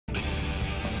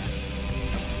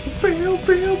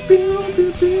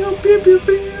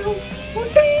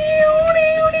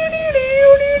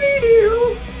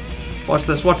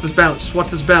Watch this bounce, watch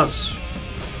this bounce.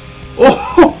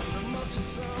 Oh!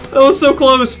 That was so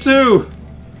close too!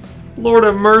 Lord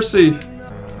have mercy.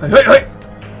 Hey!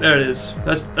 There it is.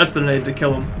 That's the nade to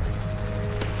kill him.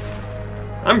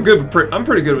 I'm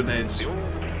pretty good with nades.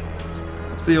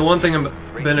 It's the one thing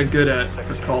I've been good at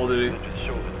for Call of Duty.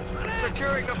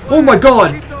 Oh my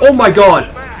god! Oh my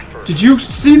god! Did you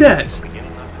see that?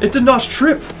 It's a notch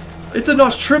trip! It's a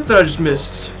notch trip that I just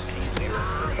missed.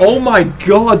 Oh my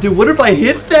god, dude, what if I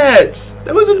hit that?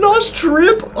 That was a notch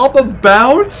trip up a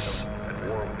bounce?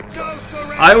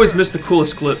 I always miss the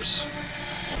coolest clips.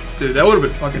 Dude, that would have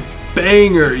been fucking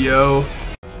banger, yo.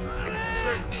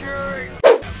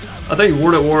 I think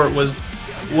World at War was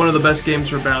one of the best games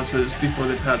for bounces before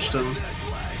they patched them.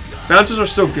 Bounces are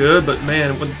still good, but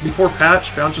man, before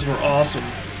patch, bounces were awesome.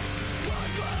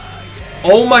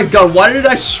 Oh my god, why did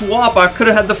I swap? I could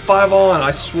have had the 5 on. I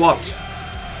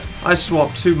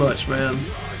swapped too much, man.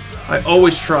 I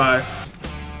always try.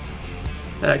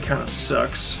 That kind of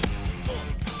sucks.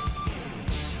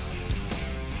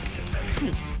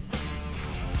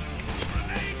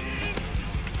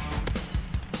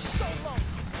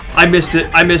 I missed it.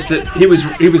 I missed it. He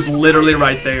was literally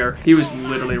right there. He was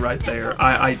literally right there.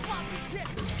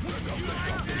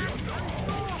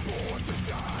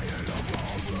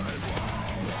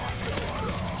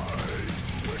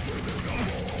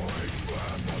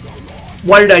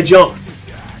 Why did I jump?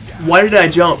 Why did I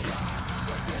jump?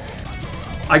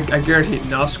 I guarantee it.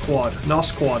 Nos quad.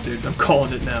 Nos quad, dude. I'm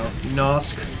calling it now.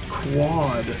 Nos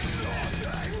quad.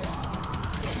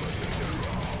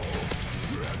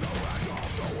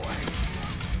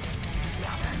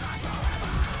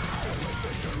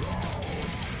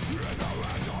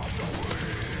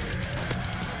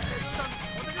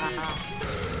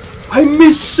 I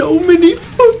missed so many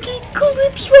fucking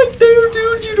clips right there,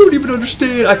 dude. You don't even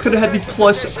understand. I could have had the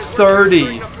plus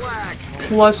 30.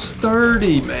 Plus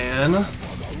 30, man.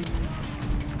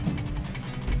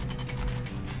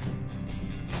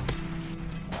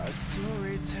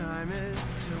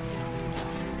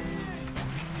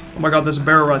 Oh my god, there's a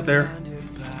barrel right there.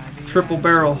 Triple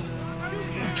barrel.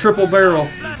 Triple barrel.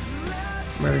 I'm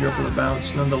gonna go for the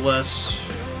bounce nonetheless.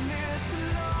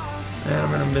 And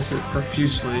I'm gonna miss it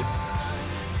profusely.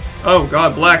 Oh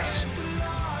god, Blacks.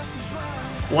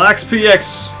 Blacks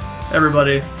PX.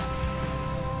 Everybody.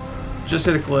 Just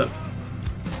hit a clip.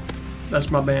 That's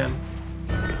my man.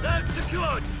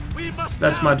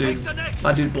 That's my dude.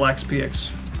 My dude Blacks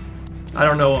PX. I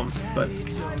don't know him, but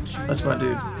that's my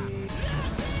dude.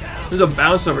 There's a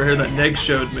bounce over here that Neg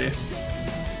showed me.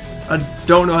 I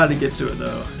don't know how to get to it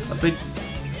though. I think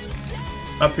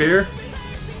up here.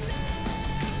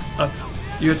 Up.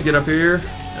 You have to get up here,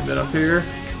 and then up here,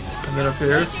 and then up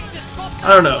here.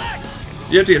 I don't know.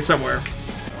 You have to get somewhere.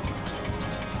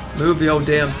 Move the old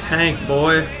damn tank,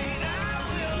 boy.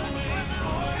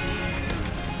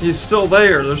 He's still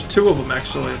there. There's 2 of them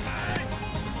actually.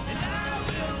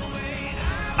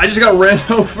 I just got ran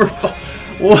over.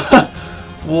 What?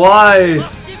 Why?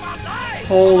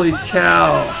 Holy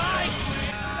cow.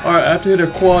 Alright, I have to hit a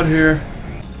quad here.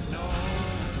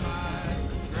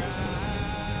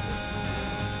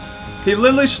 He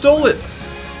literally stole it.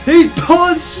 He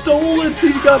stole it.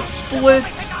 He got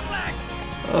split.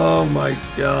 Oh my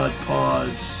god,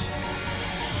 pause.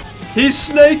 He's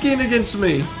snaking against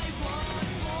me.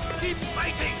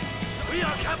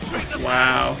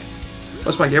 Wow.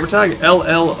 What's my gamer tag?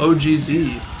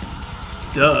 LLOGZ.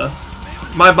 Duh.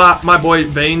 My boy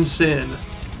Vane Sin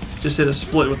just hit a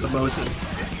split with the Mosin.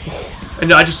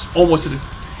 And I just almost hit a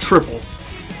triple.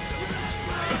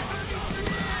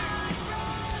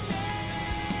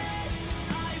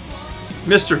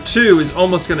 Mr. 2 is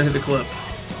almost gonna hit the clip.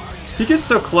 He gets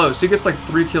so close. He gets like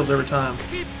 3 kills every time.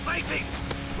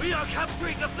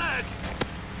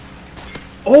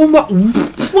 Oh my!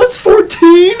 Plus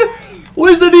 14? What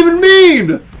does that even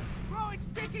mean?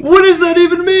 What does that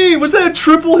even mean? Was that a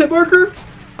triple hit marker?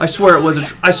 I swear it was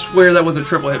a. I swear that was a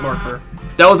triple hit marker.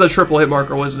 That was a triple hit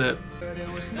marker, wasn't it?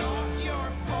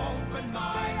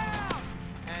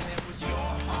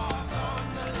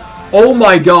 Oh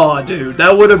my god, dude.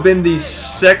 That would have been the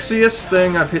sexiest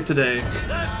thing I've hit today.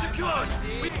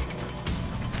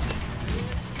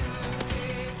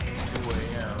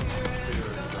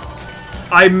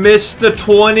 I miss the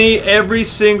 20 every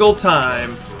single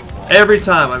time. Every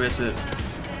time I miss it.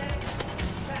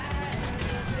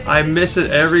 I miss it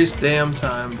every damn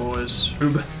time, boys.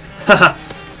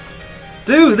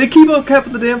 Dude, they keep on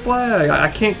capping the damn flag. I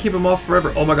can't keep them off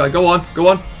forever. Oh my god, go on, go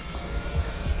on.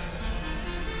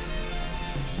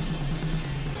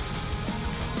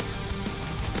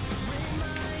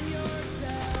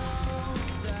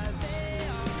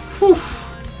 Whew.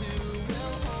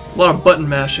 A lot of button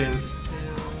mashing.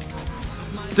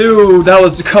 Dude, that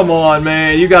was, come on,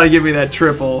 man. You gotta give me that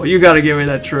triple. You gotta give me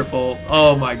that triple.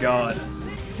 Oh my god.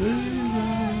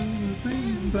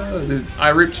 Dude, I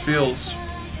reaped feels.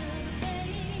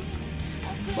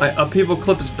 My upheaval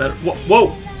clip is better.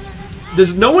 Whoa!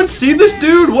 Does no one see this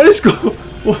dude? What is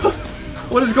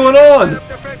what is going on?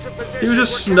 He was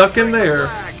just snuck in there.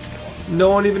 No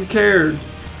one even cared.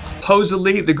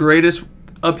 Supposedly the greatest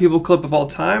upheaval clip of all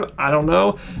time? I don't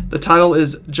know. The title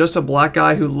is Just a Black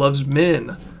Guy Who Loves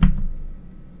Men.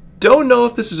 Don't know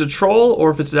if this is a troll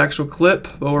or if it's an actual clip,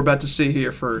 but we're about to see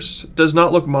here first. Does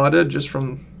not look modded, just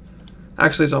from...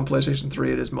 Actually, it's on PlayStation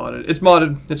 3, it is modded. It's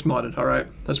modded. It's modded. Alright,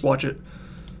 let's watch it.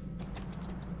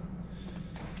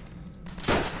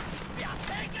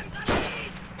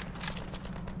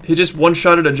 He just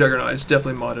one-shotted a Juggernaut. It's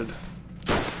definitely modded.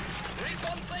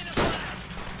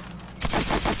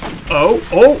 Oh,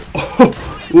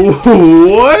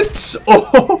 what?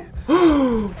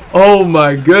 Oh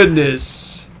my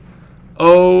goodness.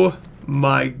 Oh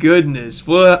my goodness.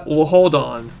 Well, hold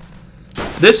on.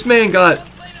 This man got...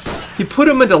 He put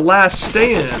him into last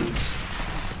stands.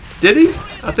 Did he?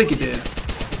 I think he did.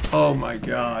 Oh my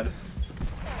god.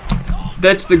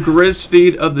 That's the Grizz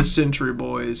feed of the century,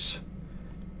 boys.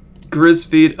 Grizz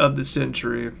feed of the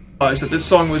century. That this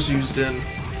song was used in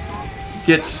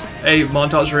gets a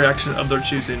montage reaction of their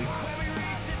choosing.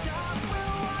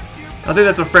 I think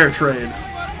that's a fair trade.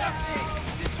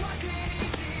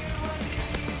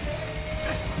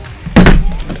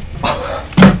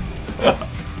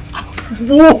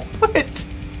 What?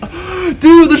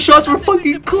 Dude, the shots were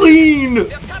fucking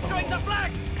clean!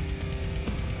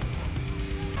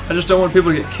 I just don't want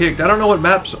people to get kicked. I don't know what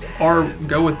maps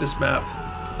go with this map.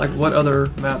 Like, what other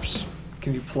maps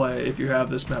can you play if you have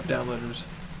this map downloaded?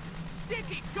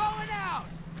 Sticky going out!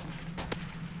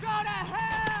 Go to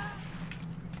hell!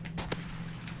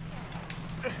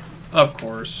 Of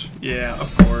course. Yeah,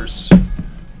 of course.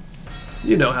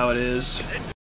 You know how it is.